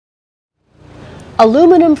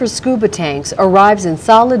Aluminum for scuba tanks arrives in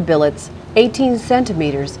solid billets 18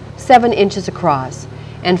 centimeters, 7 inches across,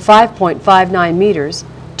 and 5.59 meters,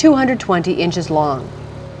 220 inches long.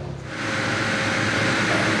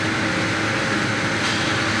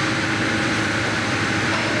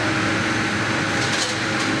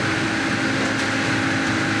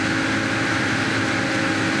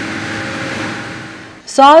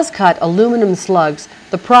 Saws cut aluminum slugs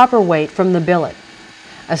the proper weight from the billet.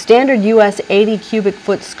 A standard U.S. 80 cubic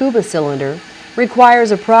foot scuba cylinder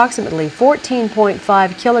requires approximately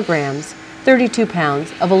 14.5 kilograms, 32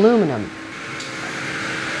 pounds of aluminum.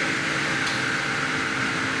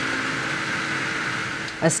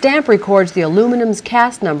 A stamp records the aluminum's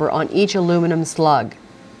cast number on each aluminum slug.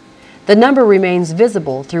 The number remains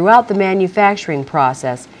visible throughout the manufacturing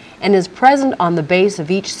process and is present on the base of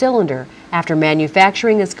each cylinder after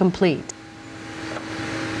manufacturing is complete.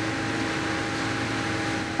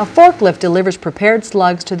 A forklift delivers prepared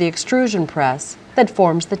slugs to the extrusion press that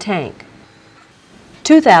forms the tank.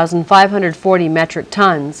 2,540 metric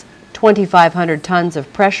tons, 2,500 tons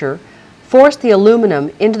of pressure, force the aluminum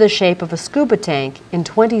into the shape of a scuba tank in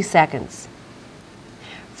 20 seconds.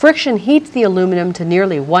 Friction heats the aluminum to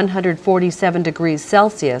nearly 147 degrees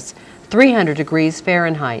Celsius, 300 degrees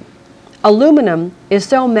Fahrenheit. Aluminum is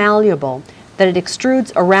so malleable that it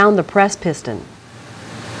extrudes around the press piston.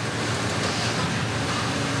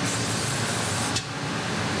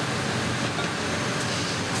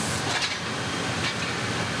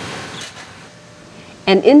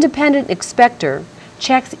 An independent inspector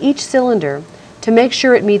checks each cylinder to make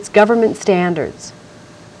sure it meets government standards.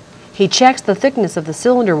 He checks the thickness of the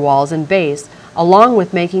cylinder walls and base, along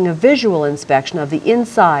with making a visual inspection of the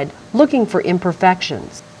inside, looking for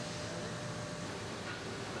imperfections.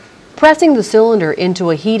 Pressing the cylinder into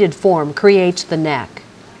a heated form creates the neck.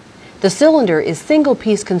 The cylinder is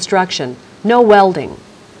single-piece construction, no welding.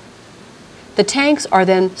 The tanks are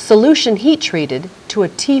then solution heat treated to a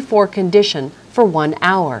T4 condition for 1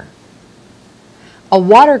 hour. A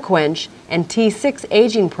water quench and T6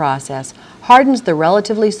 aging process hardens the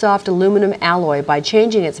relatively soft aluminum alloy by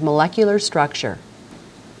changing its molecular structure.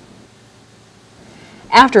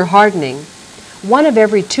 After hardening, 1 of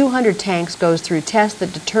every 200 tanks goes through tests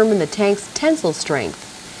that determine the tank's tensile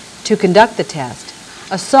strength. To conduct the test,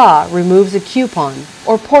 a saw removes a coupon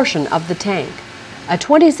or portion of the tank. A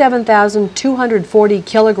 27,240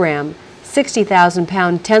 kilogram, 60,000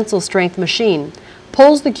 pound tensile strength machine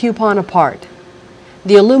pulls the coupon apart.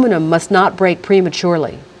 The aluminum must not break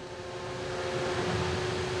prematurely.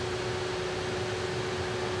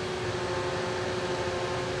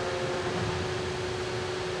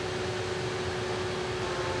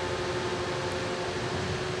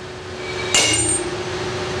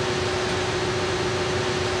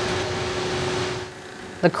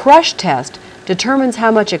 The crush test determines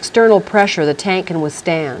how much external pressure the tank can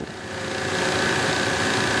withstand.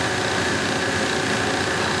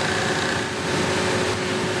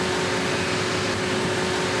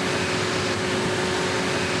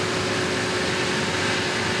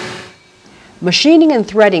 Machining and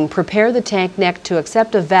threading prepare the tank neck to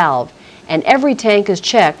accept a valve, and every tank is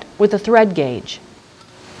checked with a thread gauge.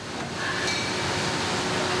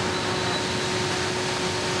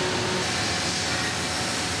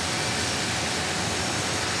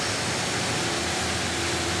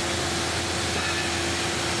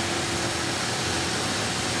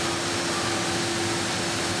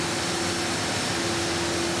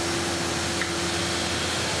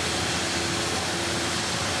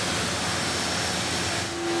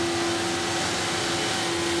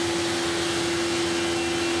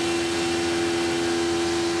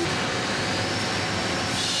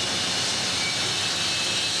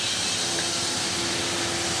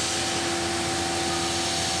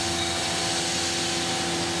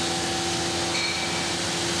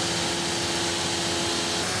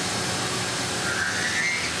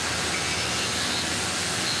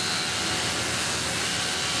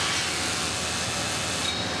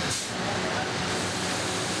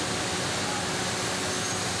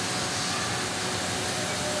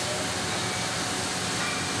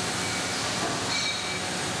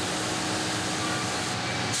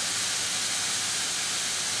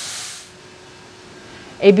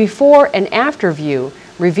 A before and after view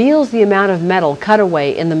reveals the amount of metal cut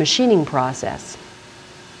away in the machining process.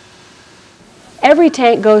 Every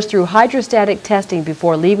tank goes through hydrostatic testing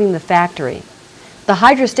before leaving the factory. The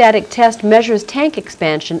hydrostatic test measures tank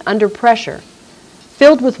expansion under pressure.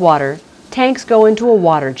 Filled with water, tanks go into a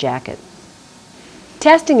water jacket.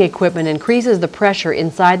 Testing equipment increases the pressure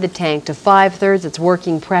inside the tank to 5/3 its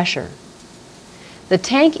working pressure. The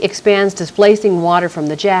tank expands, displacing water from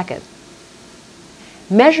the jacket.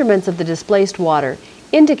 Measurements of the displaced water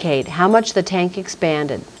indicate how much the tank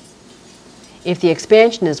expanded. If the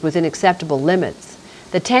expansion is within acceptable limits,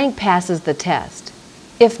 the tank passes the test.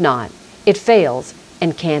 If not, it fails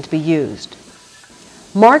and can't be used.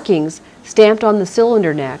 Markings stamped on the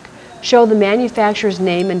cylinder neck show the manufacturer's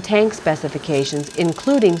name and tank specifications,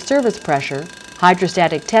 including service pressure,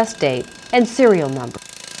 hydrostatic test date, and serial number.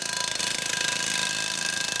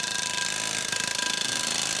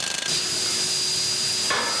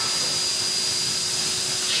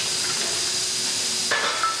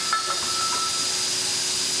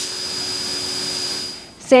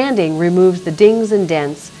 Sanding removes the dings and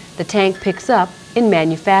dents the tank picks up in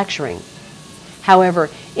manufacturing. However,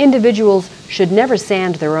 individuals should never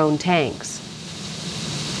sand their own tanks.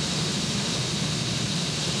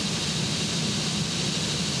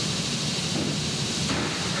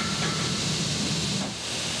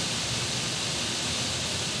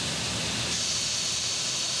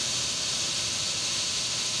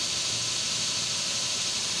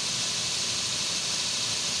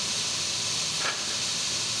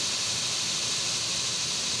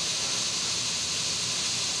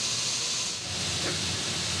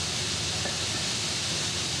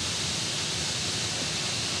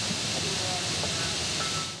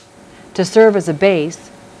 To serve as a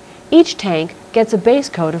base, each tank gets a base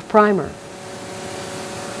coat of primer.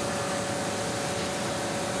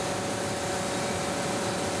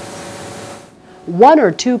 One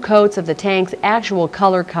or two coats of the tank's actual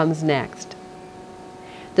color comes next.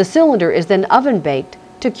 The cylinder is then oven baked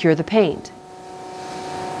to cure the paint.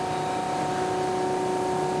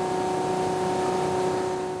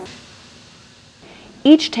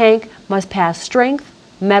 Each tank must pass strength,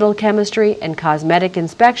 metal chemistry, and cosmetic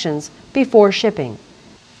inspections before shipping.